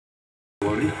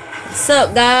What's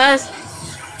up, guys?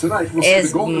 Tonight we'll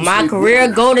it's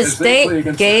MyCareer Golden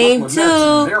State Game 2.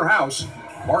 Their house,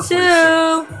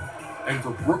 and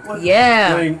for Brooklyn,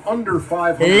 playing under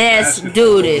 500. Let's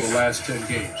do this. The last 10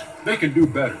 games, they can do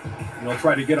better, and they'll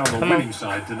try to get on the winning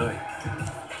side tonight.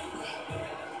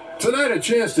 Tonight, a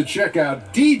chance to check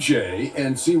out DJ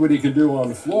and see what he can do on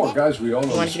the floor. Guys, we all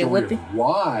know the story of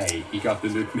why he got the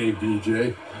nickname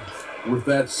DJ. With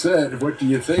that said, what do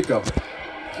you think of it?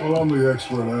 Well, I'm the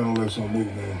expert analyst on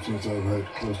nicknames since I've had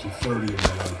close to 30 in my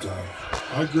lifetime.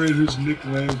 I grade his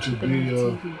nickname to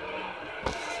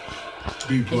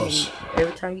be B+.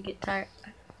 Every time you get tired,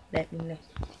 let me know.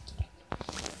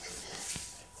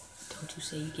 Don't you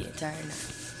say you get tired now.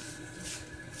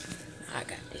 I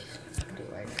got this. I can do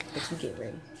it right now. But you get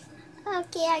ready.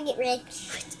 Okay, I get ready.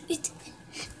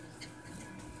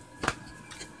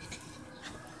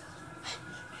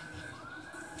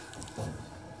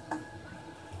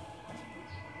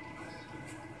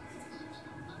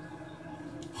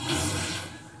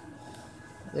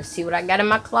 Let's see what I got in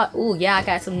my closet. Ooh, yeah, I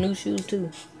got some new shoes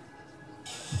too.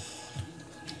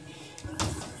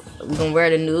 We're gonna wear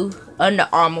the new Under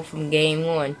Armour from Game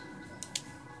 1.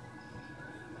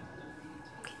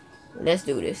 Let's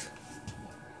do this.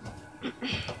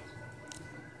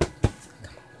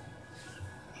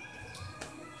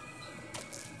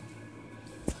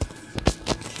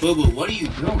 Bubba, what are you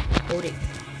doing? Hold it.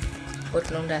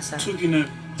 Working on that side. Tweaking that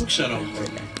hook shot off.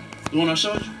 The one I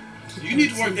showed you? You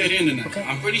need to work that in tonight. Okay.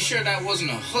 I'm pretty sure that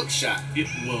wasn't a hook shot.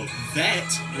 Well,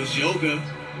 that was yoga.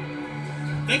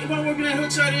 Think about working that hook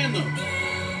shot in, though.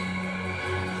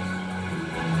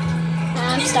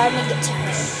 I'm starting to get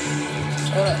tired.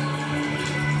 Hold up.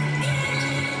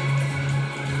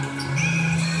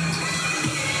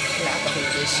 Nah, I can do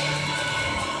this.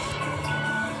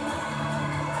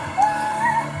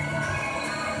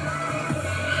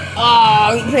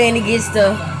 Oh, we playing against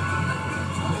the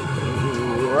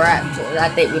Raptors. I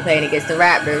think we're playing against the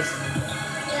Raptors.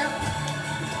 Yep.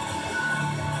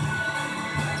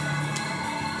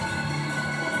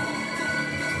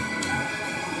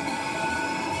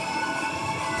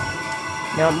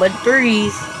 Number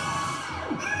 3s.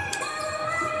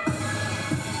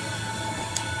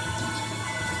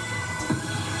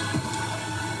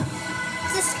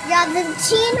 Subscribe to the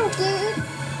channel, dude.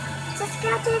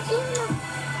 Subscribe to the channel.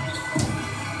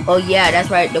 Oh yeah, that's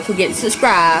right. Don't forget to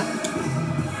subscribe.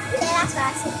 That's what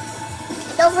I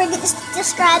said. Don't forget to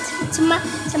subscribe to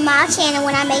my channel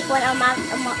when I make one on my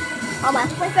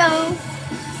phone.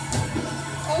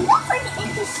 And don't forget to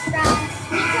subscribe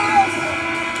because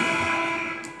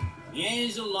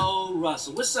Angelo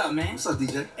Russell. What's up, man? What's up,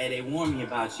 DJ? Hey, they warned me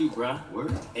about you, bro.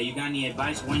 Word? Hey, you got any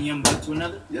advice one young buck to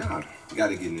another? Yeah, you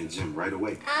gotta get in the gym right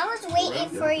away. I was waiting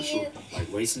for you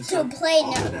Like weights and to stuff? play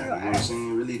All of that, you know what I'm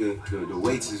saying? Really, the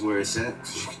weights is where it's at.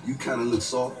 You kind of look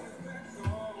soft.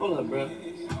 Hold up, bro.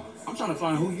 I'm trying to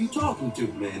find who you talking to.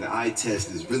 Man, the eye test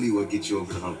is really what gets you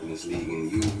over the hump in this league,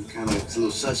 and you kind of, it's a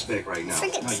little suspect right now.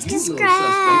 Forget to I'm just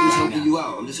subscribe. helping you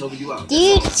out. I'm just helping you out.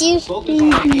 Dude, Focus on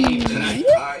the game tonight.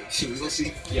 Alright, shit, we gonna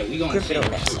see. Yeah, we gonna Grip it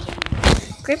on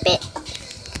that. Grip it.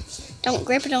 Don't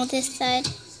grip it on this side.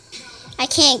 I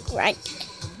can't grip.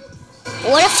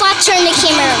 What if I turn the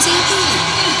camera?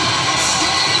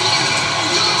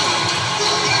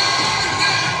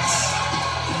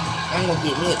 I'm gonna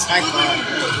get me a tripod.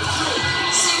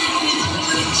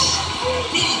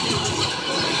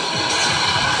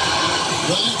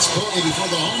 Let's play before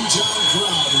the hometown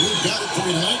crowd. We've got it for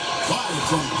you tonight. Five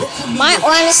from Brooklyn. My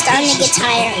arm is starting to get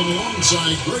tired. On the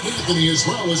alongside Greg Anthony as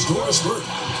well as Doris Burke.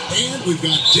 And we've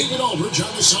got David Aldridge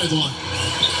on the sideline.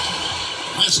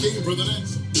 Last game for the night.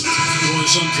 There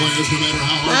are some players, no matter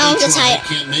how hard they try,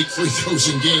 can't make free throws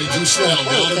in games. You still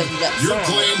got them. You're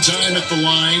playing time at the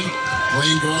line.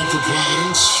 Playing guard for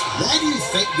Providence. Why do you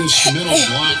think this middle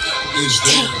block is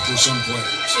there for some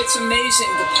players? It's amazing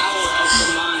the power of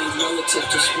the mind relative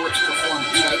to sports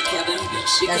performance, right, Kevin?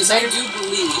 Because I do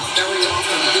believe very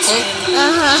often this can be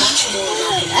much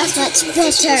more about the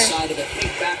physical side of it.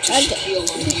 Think back to Shaquille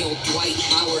O'Neal, Dwight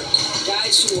Howard,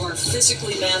 guys who are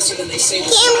physically massive and they say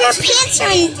Cam, your pants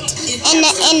are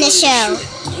in the show,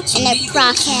 in the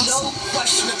broadcast. No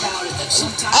question about it that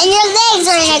sometimes And your legs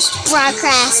are in the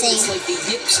broadcasting. like the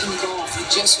yips in golf, you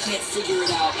just can't figure it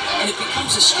out. And it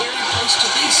becomes a scary place to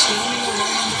be standing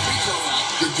alone on the free throw line.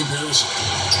 Good comparison.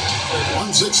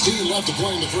 1:16 left to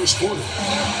play in the first quarter.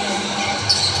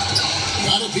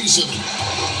 Got a piece of it.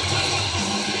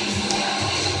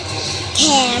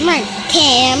 Cameron.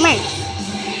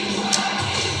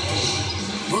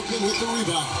 Brooklyn with the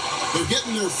rebound. They're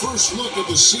getting their first look at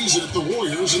the season at the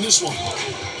Warriors in this one.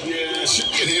 Yeah, it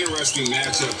should be an interesting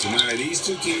matchup tonight. These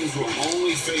two teams will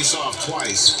only face off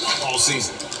twice all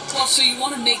season. Well, so you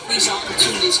want to make these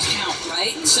opportunities count,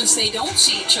 right? Since they don't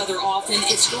see each other often,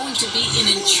 it's going to be an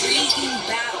intriguing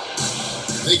battle.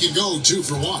 They can go 2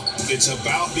 for 1. It's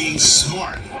about being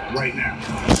smart right now.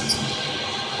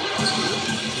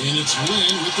 And it's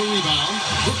Lynn with the rebound.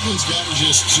 Brooklyn's gotten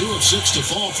just 2 of 6 to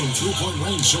fall from three-point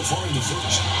range so far in the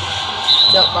first.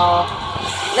 Jump ball.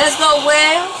 Let's go,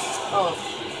 Wells. Oh.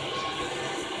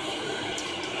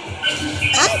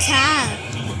 I'm tired.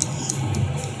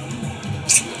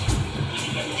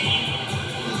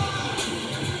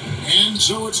 And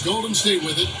so it's Golden State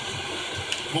with it.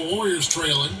 The Warriors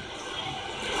trailing.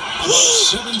 About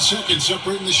 7 seconds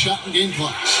separating the shot and game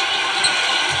clocks.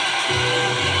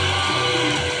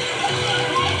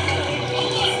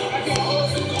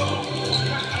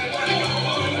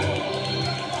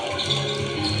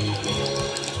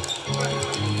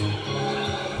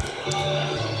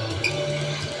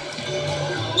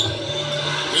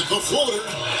 With the floater,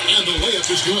 and the layup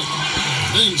is good.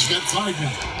 Things got 5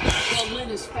 now. Well, Lynn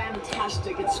is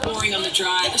fantastic at scoring on the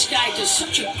drive. This guy does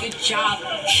such a good job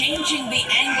changing the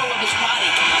angle of his body.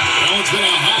 Well, it's been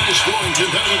a high-scoring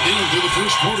competitive game through the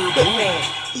first quarter of play.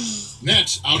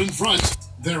 Nets out in front.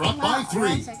 They're up by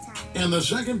 3. And the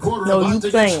second quarter about to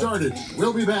get started.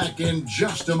 We'll be back in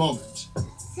just a moment.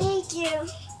 Thank you.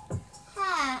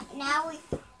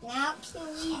 Now can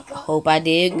we go? Hope I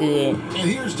did good. And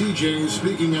here's DJ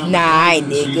speaking on. Nah, I ain't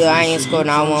did good. I ain't scored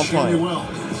not 1 point.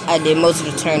 I did most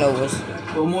of the turnovers.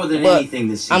 Well, more than anything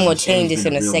this season, I'm going to change this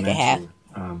in the second half.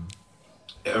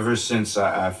 Ever since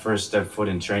I first stepped foot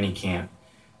in training camp,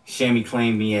 Shammy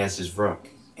claimed me as his rook,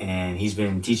 and he's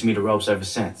been teaching me the ropes ever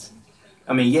since.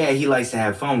 I mean, yeah, he likes to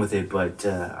have fun with it, but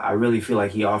I really feel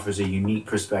like he offers a unique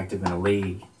perspective in the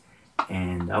league,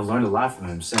 and I've learned a lot from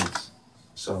him since.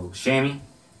 So, Shammy,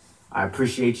 I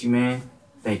appreciate you, man.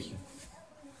 Thank you.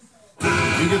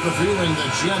 You get the feeling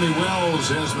that Johnny Wells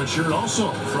has matured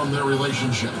also from their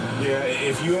relationship. Yeah,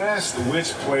 if you asked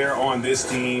which player on this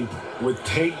team would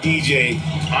take DJ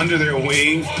under their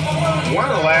wing, one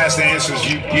of the last answers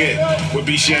you get would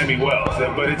be Shammy Wells.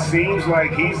 But it seems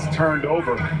like he's turned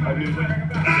over a new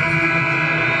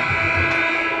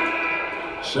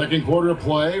Second quarter of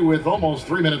play with almost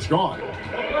 3 minutes gone.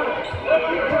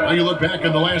 Now you look back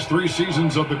in the last 3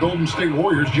 seasons of the Golden State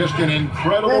Warriors, just an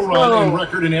incredible run and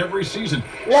record in every season.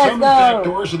 Some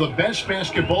factors of the best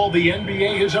basketball the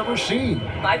NBA has ever seen.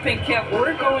 I think, Kev,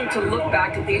 we're going to look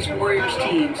back at these Warriors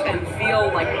teams and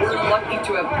feel like we're lucky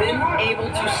to have been able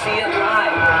to see it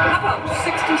live. How about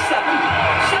 67,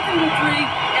 73,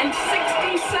 and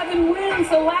 67 wins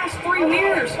the last 3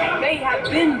 years? They have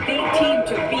been the team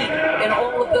to beat in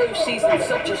all of those seasons.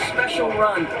 Such a special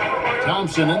run.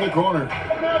 Thompson in the corner.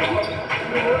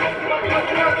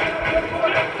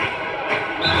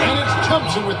 And it's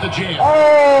Thompson with the jam.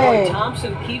 Boy,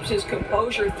 Thompson keeps his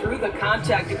composure through the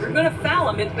contact. If you're going to foul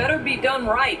him, it better be done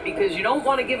right, because you don't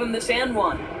want to give him this and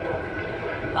one.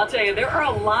 I'll tell you, there are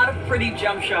a lot of pretty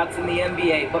jump shots in the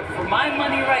NBA, but for my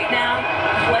money right now,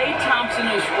 Klay Thompson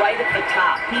is right at the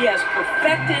top. He has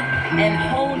perfected and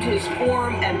honed his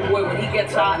form, and boy, when he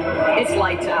gets hot, it's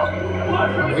lights out.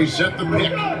 They set the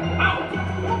pick.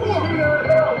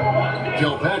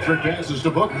 Kilpatrick passes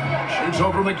to Booker. Shoots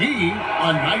over McGee.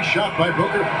 A nice shot by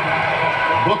Booker.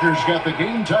 Booker's got the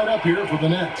game tied up here for the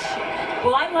Nets.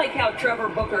 Well, I like how Trevor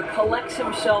Booker collects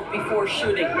himself before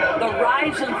shooting. The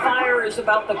rise and fire is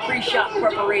about the pre-shot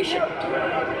preparation.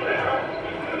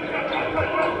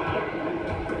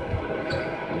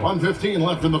 1:15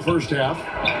 left in the first half.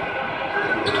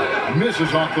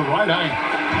 Misses off the right eye.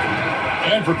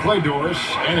 And for Clay Doris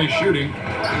and his shooting,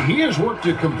 he has worked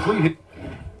to complete it.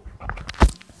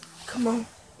 Come on.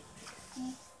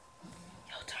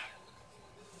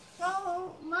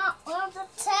 No, Mom, I'm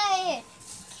tired.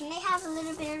 Can they have a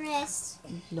little bit of rest?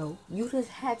 No, you just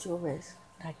had your rest.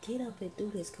 Now get up and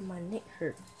do this because my neck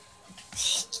hurt.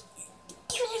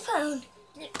 Give me the phone.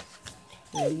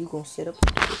 Yeah, you gonna sit up?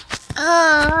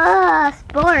 It's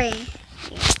boring.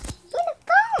 Give me the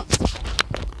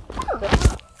phone.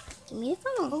 Give me the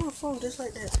phone. Hold the phone just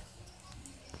like that.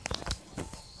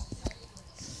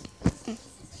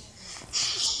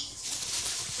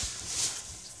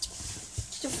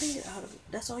 Get your finger out of it.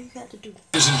 That's all you got to do.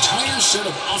 His entire set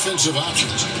of offensive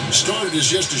options started as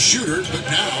just a shooter, but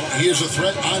now he is a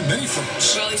threat on many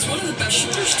fronts. Well, he's one of the best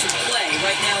shooters to play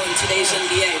right now in today's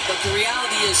NBA, but the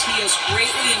reality is he has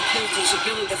greatly improved his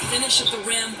ability to finish at the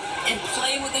rim and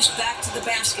play with his back to the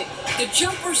basket. The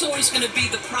jumper's always going to be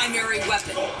the primary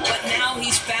weapon, but now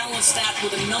he's balanced that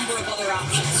with a number of other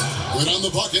options. Good on the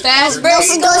bucket. Fast break.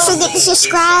 Don't forget to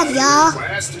subscribe, y'all.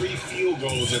 Last 3 field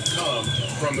goals have come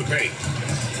from the paint.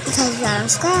 Because you gotta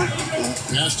subscribe.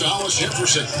 Pass to Hollis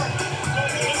Jefferson.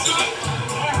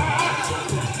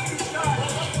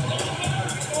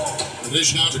 The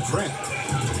dish now to Grant.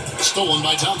 Stolen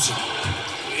by Thompson.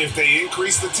 If they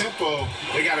increase the tempo,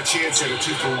 they got a chance at a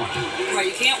 2-for-1. Right,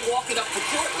 you can't walk it up the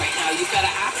court right now. You've got to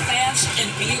act fast and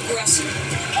be aggressive.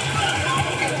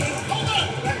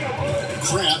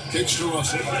 Crab kicks to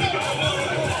Russell.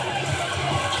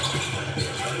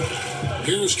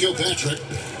 Here's Kilpatrick.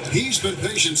 He's been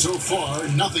patient so far.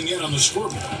 Nothing yet on the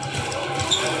scoreboard.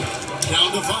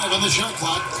 Down to 5 on the shot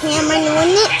clock. Cameron, you win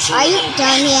it? Are you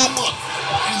done yet?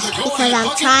 Because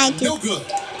I'm trying to. No good.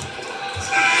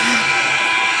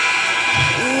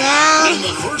 No. And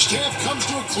the first half comes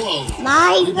to a close.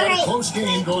 We've got a close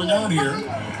game going on here.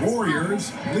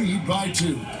 Warriors lead by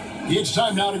 2. It's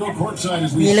time now to go courtside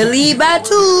as we in the lead by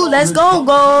 2. Let's go,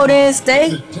 Golden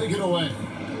State. Take it away.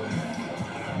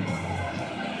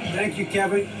 Thank you,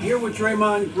 Kevin. Here with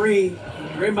Draymond Green.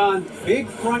 Draymond, big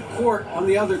front court on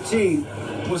the other team.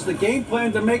 Was the game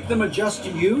plan to make them adjust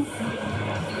to you?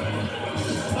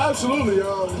 Absolutely.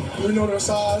 We know their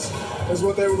size. That's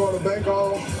what they were going to bank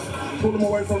on. Pull them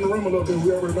away from the rim a little bit.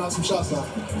 We were able to knock some shots out.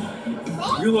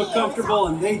 You look comfortable,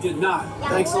 and they did not.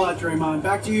 Thanks a lot, Draymond.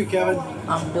 Back to you, Kevin.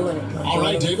 I'm doing it. All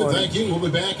right, David, thank you. We'll be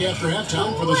back after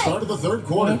halftime for the start of the third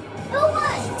quarter.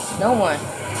 No one.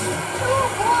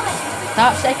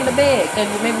 Stop shaking the bed, because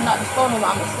you maybe not the phone number.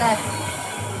 I'm going to slap you.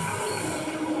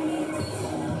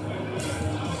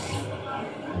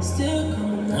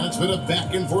 It's been a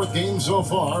back and forth game so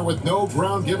far with no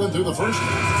ground given through the first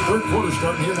half. Third quarter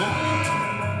starting here now.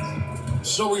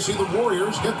 So we see the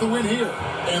Warriors get the win here.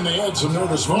 And they had some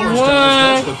nervous moments down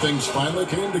the stretch, but things finally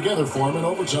came together for them in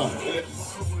overtime.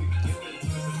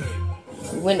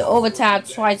 We went to overtime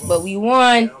twice, but we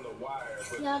won.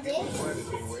 Y'all did?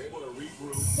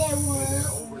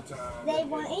 They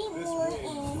won 8-1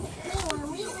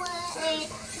 and we won.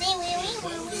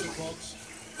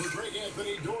 For Greg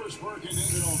Anthony, Doris Burke, and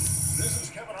David Olden, this is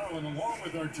Kevin Harlan along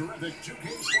with our terrific 2K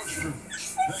Sports crew.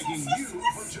 Thanking you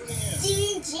for tuning in.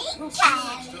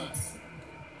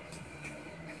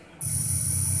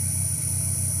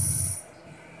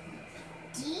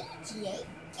 DJ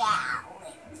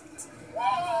Khaled.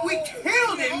 We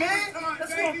killed it, man.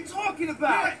 That's what I'm talking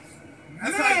about.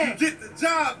 That's how you get the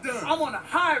job done. I'm on a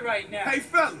high right now. Hey,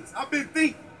 fellas, I've been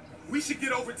thinking. We should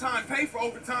get overtime pay for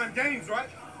overtime games, right?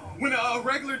 When a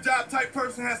regular job type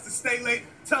person has to stay late,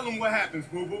 tell them what happens,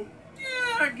 boo-boo. Yeah,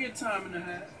 I get time and a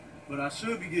half. But I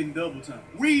should be getting double time.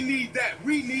 We need that.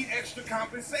 We need extra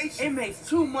compensation. It makes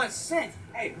too much sense.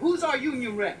 Hey, who's our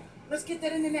union rep? Let's get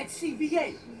that in the next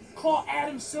CBA. Call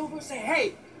Adam Silver, say,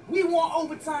 hey, we want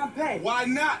overtime pay. Why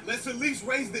not? Let's at least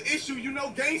raise the issue,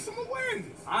 gain some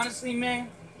awareness. Honestly, man,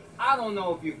 I don't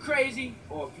know if you're crazy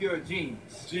or if you're a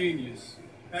genius. Genius.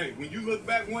 Hey, when you look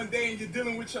back one day and you're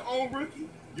dealing with your own rookie,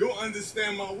 you'll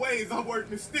understand my ways. I work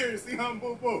mysteriously, huh,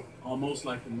 boo-boo? Almost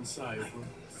like the Messiah, bro.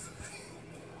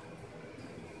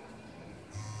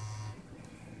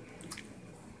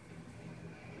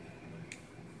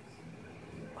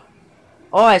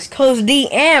 Oh, it's Coach D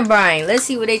and Brian. Let's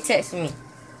see what they text me.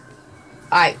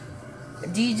 Alright.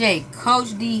 DJ,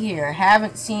 Coach D here.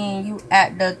 Haven't seen you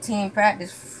at the team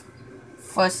practice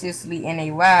fussily in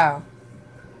a while.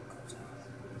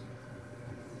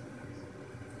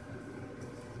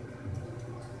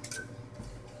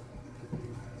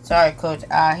 Sorry, Coach.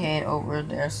 I'll head over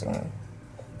there soon.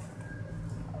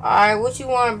 Alright, what you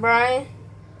want, Brian?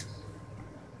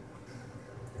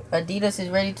 Adidas is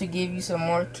ready to give you some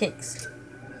more kicks.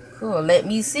 Cool. Let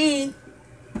me see.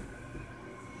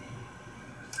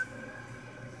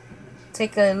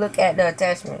 Take a look at the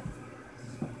attachment.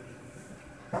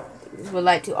 We would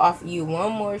like to offer you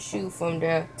one more shoe from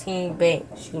the Team Bank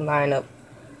shoe lineup.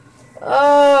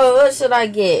 Oh, what should I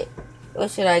get? What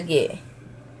should I get?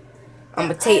 I'm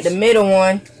gonna take the middle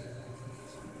one.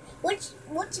 Which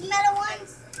middle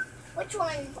ones? Which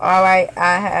one? Alright,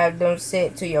 I have them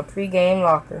sent to your pregame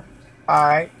locker.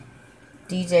 Alright.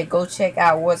 DJ, go check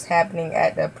out what's happening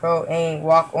at the Pro Aim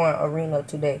Walk-On Arena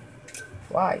today.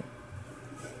 Why?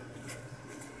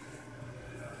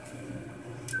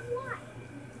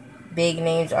 Big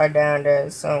names are down there.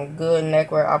 Some good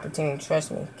network opportunity.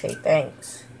 Trust me. Okay,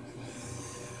 thanks.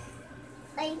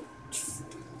 Thanks.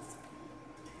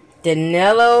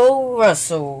 Danilo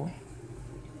Russell.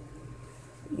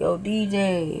 Yo,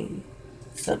 DJ.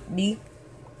 What's up, D?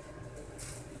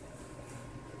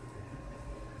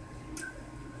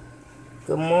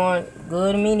 Good morning.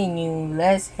 Good meeting you.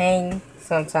 Let's hang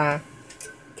sometime.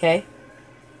 Okay?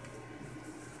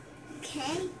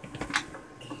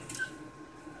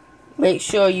 Make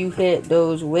sure you hit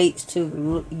those weights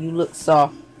too. You look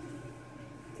soft.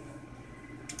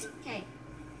 Okay.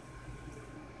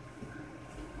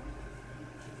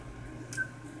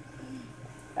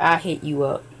 I'll hit you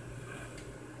up.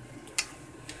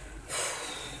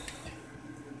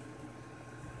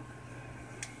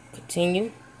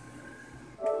 Continue.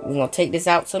 We're gonna take this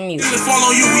out some music.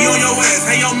 Follow you, we on your ass.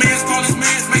 Hey, yo, mans, call this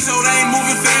mans. Make sure they ain't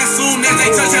moving fast. Soon as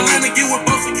they touch Atlanta, get with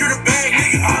both, secure the bag,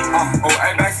 nigga.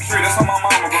 Hey, back security, that's on my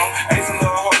mama, bro. Ace a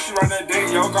little hoe, she run that dick,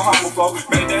 Yokohama flow.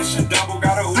 Made that shit double,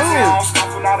 got a Uzi on,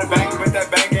 scuffle out a bang, but that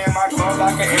bang in my clothes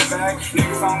like an airbag.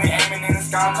 Niggas only aiming in the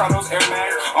sky, call those Air Max.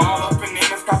 All up in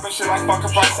niggas, copping shit like fucking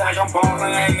price tag. I'm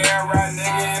ballin', ain't there, right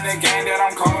nigga in the game that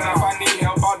I'm calling. If I need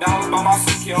help, all dollars by my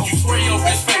sick yo. You swear your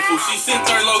bitch faithful, she sent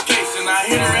her location. I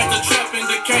hit her at the trap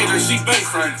indicator, she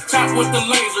basic. Chop with the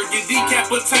laser, get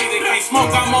decapitated. Can't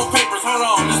smoke, I'm on papers, hold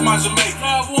on, this my Jamaica.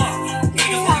 Love one,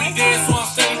 niggas want me dead, so I'm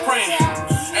steady praying.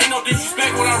 Ain't no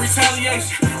disrespect without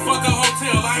retaliation. Fuck a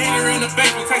hotel, I hit her in the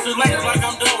basement. Text her later like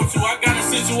I'm done with you, I got a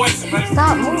situation, baby.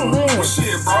 Stop moving. Well,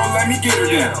 shit, bro, let me get her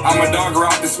then. I'm a dog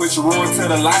out the switcheroo to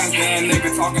the Lions Den.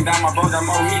 Nigga talking down my burger,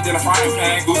 more heat than a frying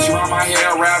pan. Gucci around my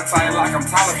hair, wrapped tight like I'm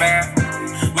Taliban.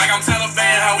 Like I'm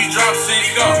Taliban, how we drop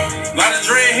shit, go. Lot of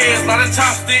dreadheads, lot of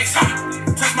chopsticks.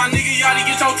 Touch my nigga, Yachty,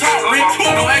 get your top ripped.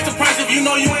 Don't ask the price if you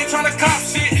know you ain't tryna cop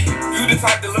shit. You the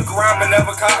type to look around but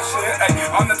never cop shit. Ay,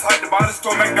 I'm the type to buy the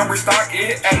store, make them restock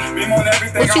it. Ay, beam on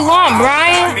everything. What you want,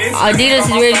 Brian? Adidas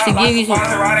is ready to give you some.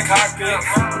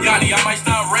 Yachty, I might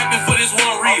stop rapping for this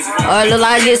one reason. Look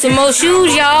like I get some more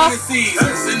shoes, y'all.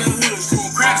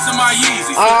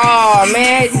 Oh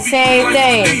man, it's the same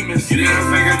thing. I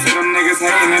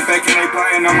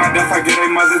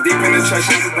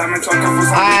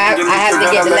have to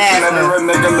get the last one,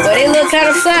 but they look kind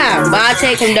of fly. But I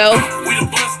take them though.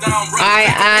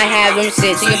 I have them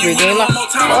sit to your pregame.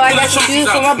 Oh, I got some shoes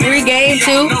for my pregame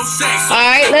too.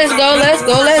 Alright, let's go, let's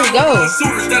go, let's go.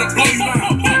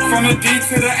 From the D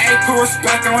to the A, put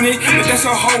respect on it. If that's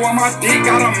a hoe on my dick,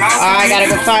 got a mouth. I gotta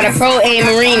go find a Pro A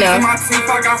Marina. My teeth,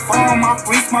 I got phone on my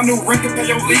fleece, my new ring can pay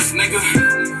your lease, nigga.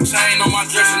 Chain on my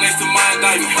dresser next to my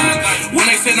indictment. When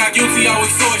they said not guilty, I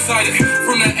was so excited.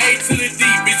 From the A to the D,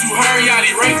 bitch, you heard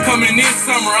Yachty. Race coming this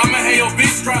summer, I'ma have your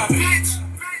bitch driving.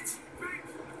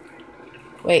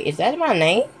 Wait, is that my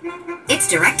name? It's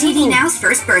DirecTV Now's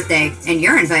first birthday, and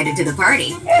you're invited to the party.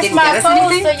 It's Didn't my get us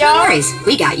anything? poster, No y'all. worries,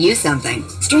 we got you something.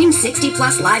 Stream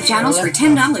 60+ live channels for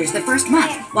 $10 the first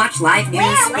month. Watch live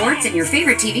news, sports, and your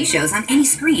favorite TV shows on any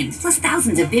screen, plus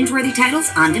thousands of binge-worthy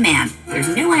titles on demand. There's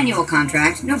no annual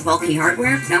contract, no bulky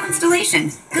hardware, no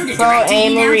installation. Go to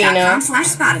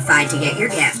DirecTVNow.com/Spotify to get your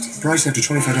gift. Price after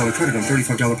 $25 credit on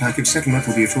 $35 package. Second month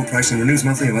will be a full price and renews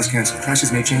monthly unless canceled.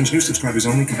 Prices may change. New subscribers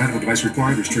only. Compatible device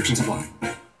required. Restrictions apply.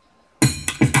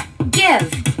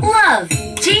 Give, love,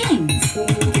 James.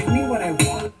 Give me what I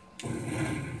want.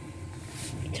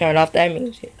 Turn off that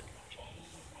music.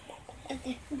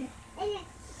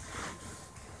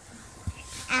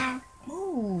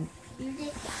 Ooh.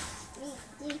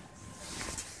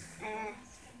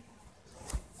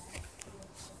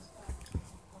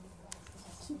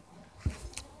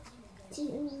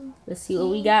 Let's see what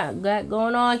we got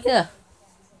going on here.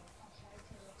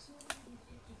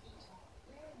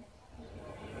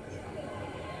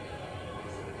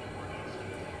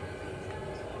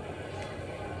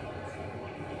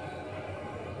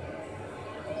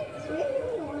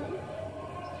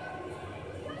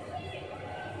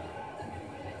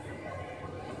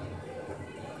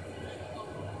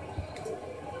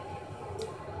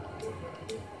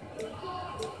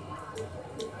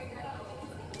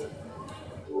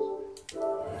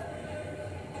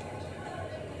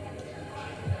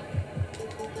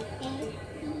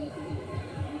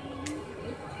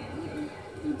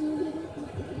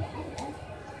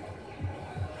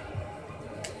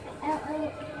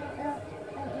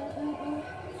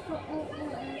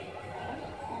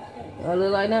 Don't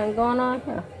look like nothing going on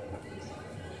here.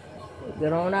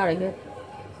 Get on out of here.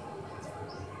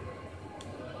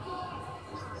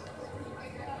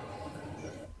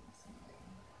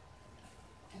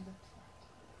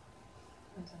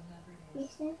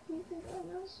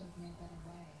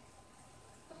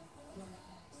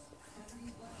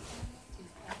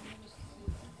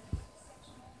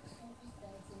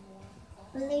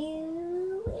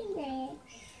 Blue and red.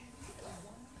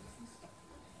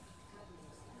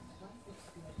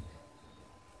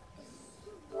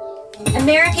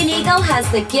 American Eagle has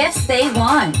the gifts they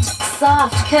want.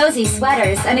 Soft, cozy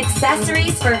sweaters and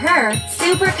accessories for her.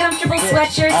 Super comfortable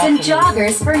sweatshirts and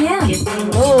joggers for him.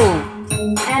 Ooh.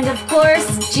 And of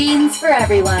course, jeans for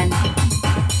everyone.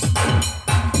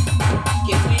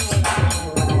 Give me one.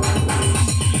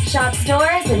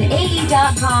 stores and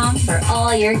AE.com for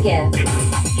all your gifts.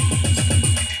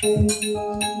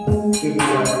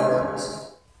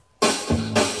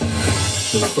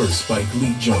 The first Spike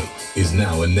Lee joint is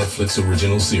now a Netflix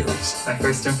original series. My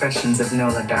first impressions of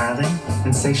Nola, darling,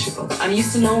 insatiable. I'm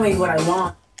used to knowing what I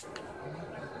want.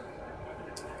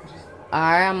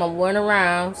 Alright, I'm gonna run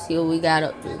around, see what we got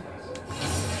up to.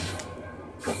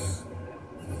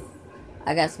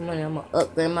 I got some money, I'm gonna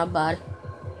upgrade my body.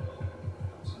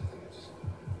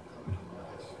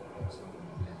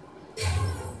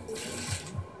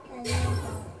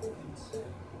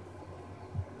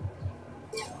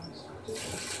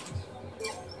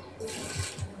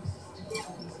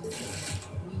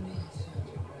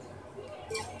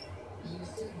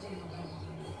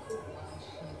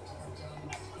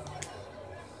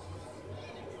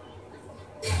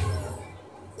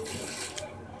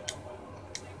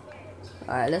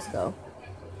 Alright, let's go.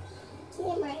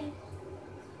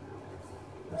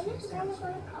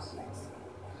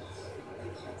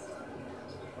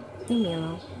 Leave me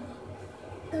alone.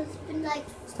 It's been like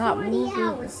Stop 40 moving.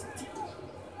 hours.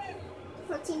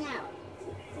 14 hours.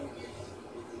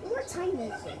 What time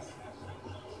is it?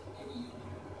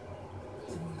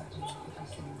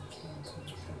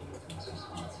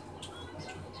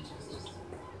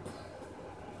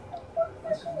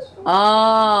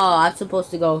 Oh, I'm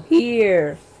supposed to go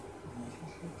here.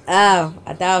 Oh,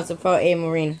 I thought I was pro A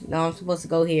Marina. No, I'm supposed to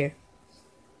go here.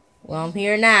 Well, I'm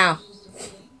here now.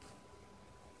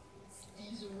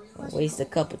 I'll waste a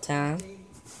couple time.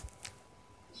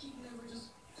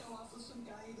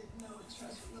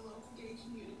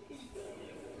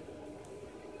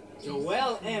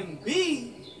 Joel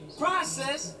MB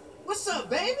process. What's up,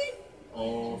 baby?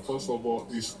 First of all,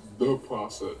 it's the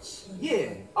process.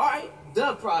 Yeah, all right,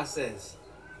 the process.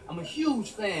 I'm a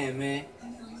huge fan, man.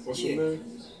 What's your name?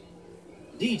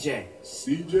 DJ.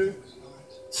 CJ?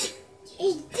 It's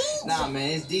DJ. Nah,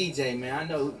 man, it's DJ, man. I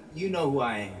know, you know who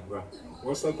I am, bro.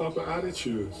 What's that type of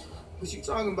attitude? What you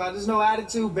talking about? There's no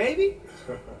attitude, baby.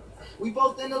 We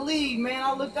both in the league, man.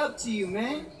 I look up to you,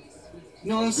 man. You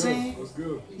know what I'm saying? That's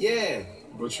good. Yeah.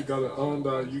 But you gotta earn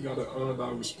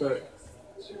that respect.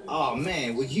 Oh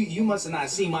man, well you must have not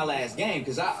seen my last game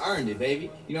because I earned it,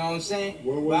 baby. You know what I'm saying?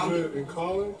 Where was it? In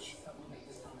college?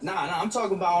 Nah, I'm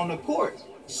talking about on the court.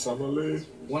 Summer league?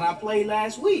 When I played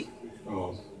last week.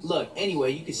 Oh. Look,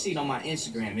 anyway, you can see it on my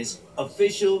Instagram. It's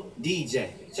official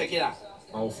DJ. Check it out.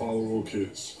 I don't follow little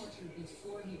kids.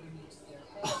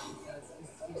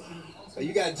 So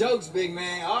you got jokes, big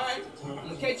man. All right, I'm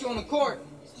gonna catch you on the court.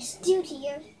 This dude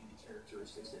here.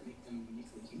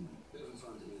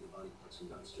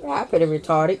 Yeah, I'm pretty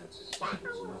retarded.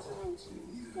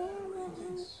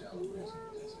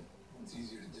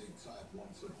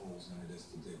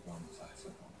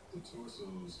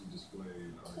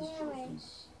 Cameron,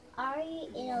 Ari,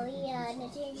 and Aaliyah,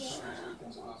 Nathaniel.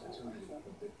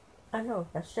 I know,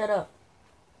 now shut up.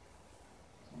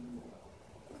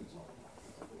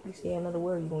 You say another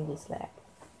word, you're gonna get slapped.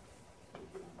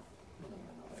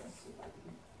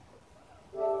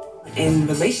 In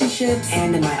relationships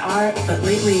and in my art, but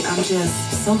lately I'm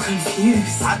just so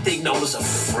confused. I think Nola's a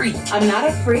freak. I'm not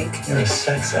a freak. You're a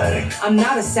sex addict. I'm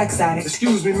not a sex addict.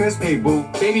 Excuse me, miss. Hey, boo.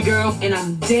 Baby girl. And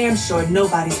I'm damn sure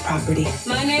nobody's property.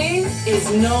 My name is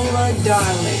Nola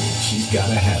Darling. She's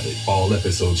Gotta Have It. All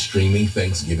episodes streaming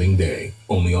Thanksgiving Day.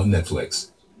 Only on Netflix.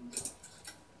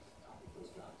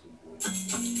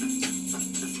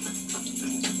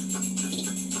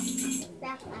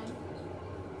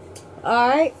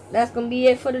 Alright, that's gonna be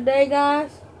it for today,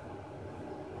 guys.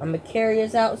 I'm gonna carry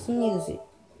us out with some music.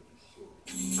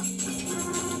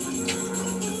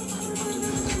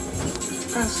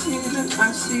 I see it,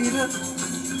 I see it,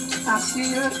 I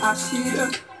see it, I see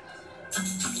it.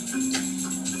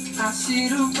 I see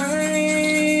the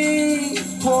rain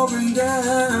pouring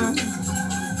down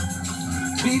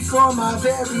before my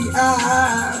very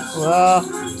eyes. Well,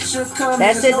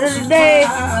 that's it for today.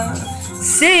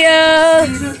 See ya!